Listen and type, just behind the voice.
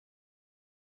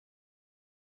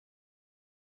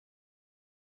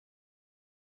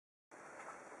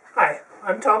Hi,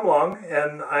 I'm Tom Long,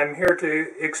 and I'm here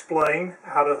to explain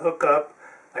how to hook up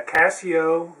a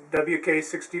Casio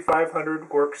WK6500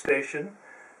 workstation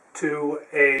to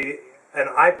an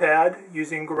iPad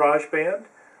using GarageBand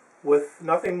with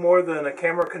nothing more than a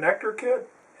camera connector kit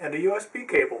and a USB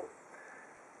cable.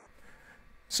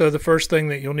 So the first thing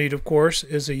that you'll need, of course,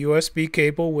 is a USB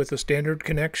cable with a standard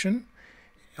connection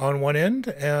on one end,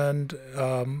 and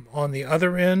on the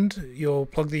other end you'll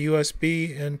plug the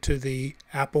USB into the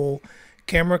Apple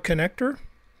camera connector,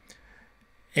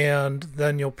 and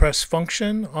then you'll press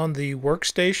function on the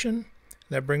workstation.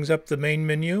 That brings up the main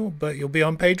menu, but you'll be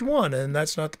on page 1 and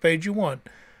that's not the page you want.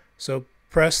 So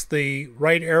press the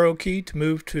right arrow key to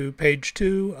move to page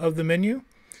 2 of the menu,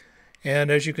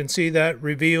 and as you can see, that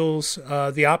reveals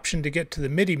the option to get to the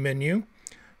MIDI menu.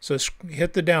 So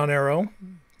hit the down arrow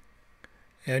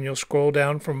and you'll scroll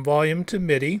down from volume to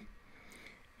MIDI,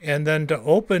 and then to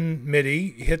open MIDI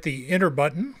hit the enter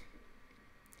button.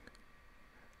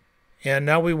 And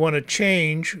now we want to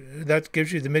change, that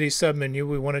gives you the MIDI submenu,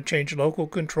 we want to change local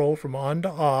control from on to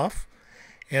off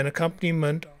and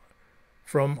accompaniment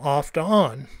from off to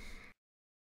on.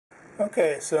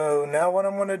 Okay, so now what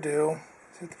I'm going to do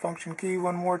is hit the function key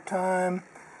one more time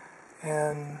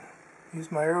and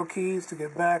use my arrow keys to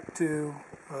get back to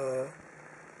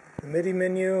the MIDI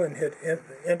menu and hit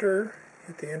enter,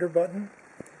 hit the enter button,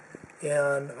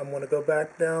 and I'm going to go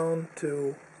back down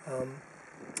to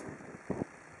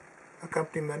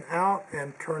accompaniment out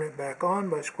and turn it back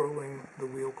on by scrolling the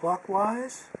wheel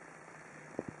clockwise.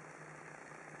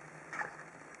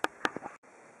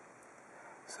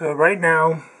 So right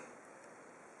now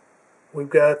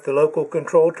we've got the local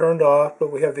control turned off,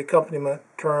 but we have the accompaniment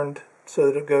turned so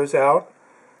that it goes out,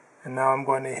 and now I'm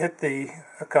going to hit the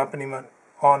accompaniment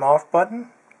on-off button,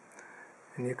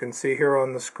 and you can see here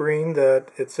on the screen that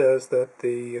it says that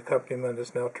the accompaniment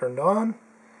is now turned on.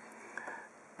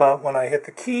 But when I hit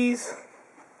the keys,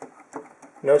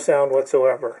 no sound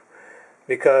whatsoever,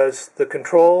 because the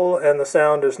control and the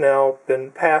sound has now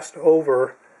been passed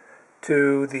over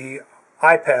to the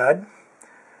iPad,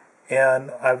 and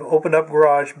I've opened up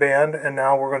GarageBand, and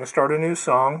now we're going to start a new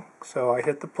song. So I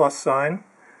hit the plus sign,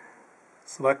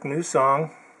 select new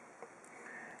song,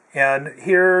 and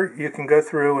here you can go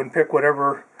through and pick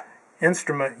whatever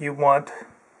instrument you want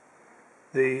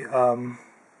the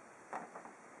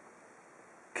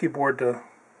keyboard to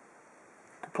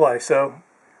play. So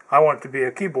I want it to be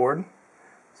a keyboard,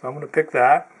 so I'm going to pick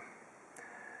that,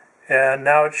 and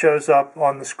now it shows up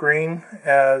on the screen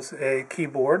as a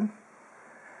keyboard,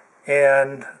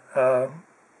 and the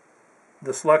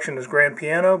selection is grand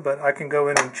piano, but I can go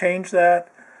in and change that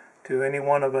to any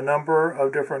one of a number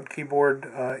of different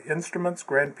keyboard instruments: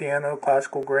 grand piano,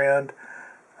 classical grand,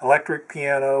 electric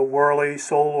piano, whirly,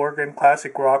 soul organ,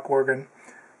 classic rock organ,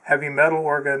 heavy metal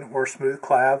organ, or smooth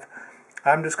clav.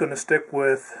 I'm just going to stick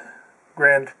with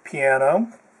grand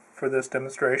piano for this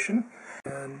demonstration.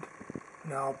 And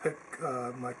now I'll pick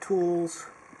my tools,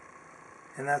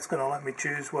 and that's going to let me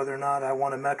choose whether or not I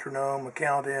want a metronome, a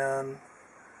count in,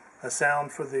 a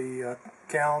sound for the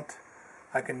count.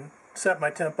 I can set my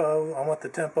tempo. I want the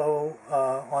tempo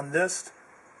on this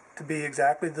to be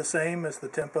exactly the same as the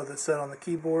tempo that's set on the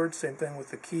keyboard. Same thing with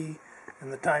the key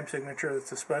and the time signature.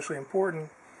 That's especially important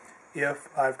if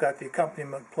I've got the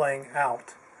accompaniment playing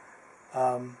out.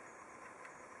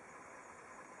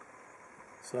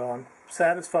 So I'm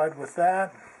satisfied with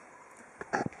that,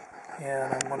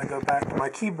 and I'm going to go back to my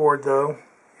keyboard though,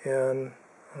 and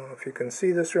I don't know if you can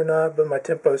see this or not, but my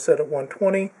tempo is set at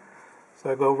 120. So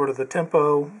I go over to the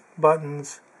tempo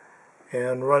buttons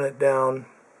and run it down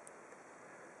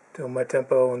till my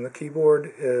tempo on the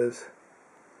keyboard is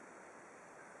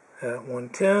at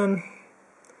 110.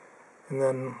 And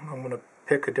then I'm going to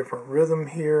pick a different rhythm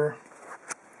here.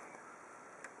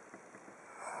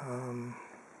 I'm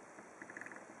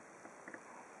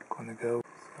going to go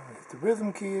hit the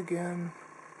rhythm key again,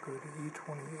 go to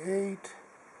E28,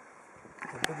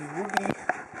 boogie woogie,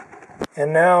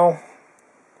 and now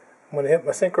I'm going to hit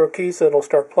my synchro key so it'll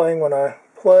start playing when I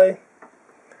play,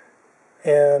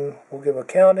 and we'll give a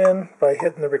count in by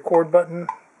hitting the record button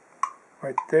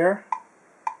right there.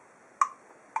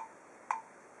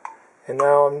 And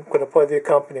now I'm going to play the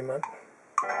accompaniment.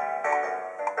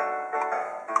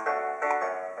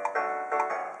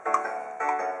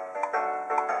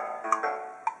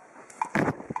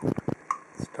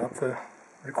 Stop the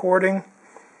recording,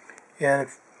 and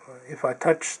if I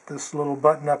touch this little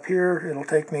button up here, it'll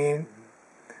take me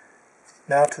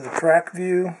now to the track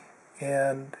view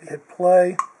and hit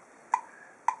play.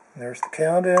 And there's the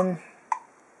count in.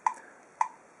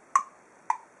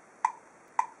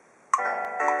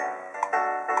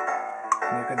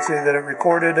 You can see that it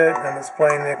recorded it and it's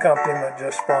playing the accompaniment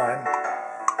just fine.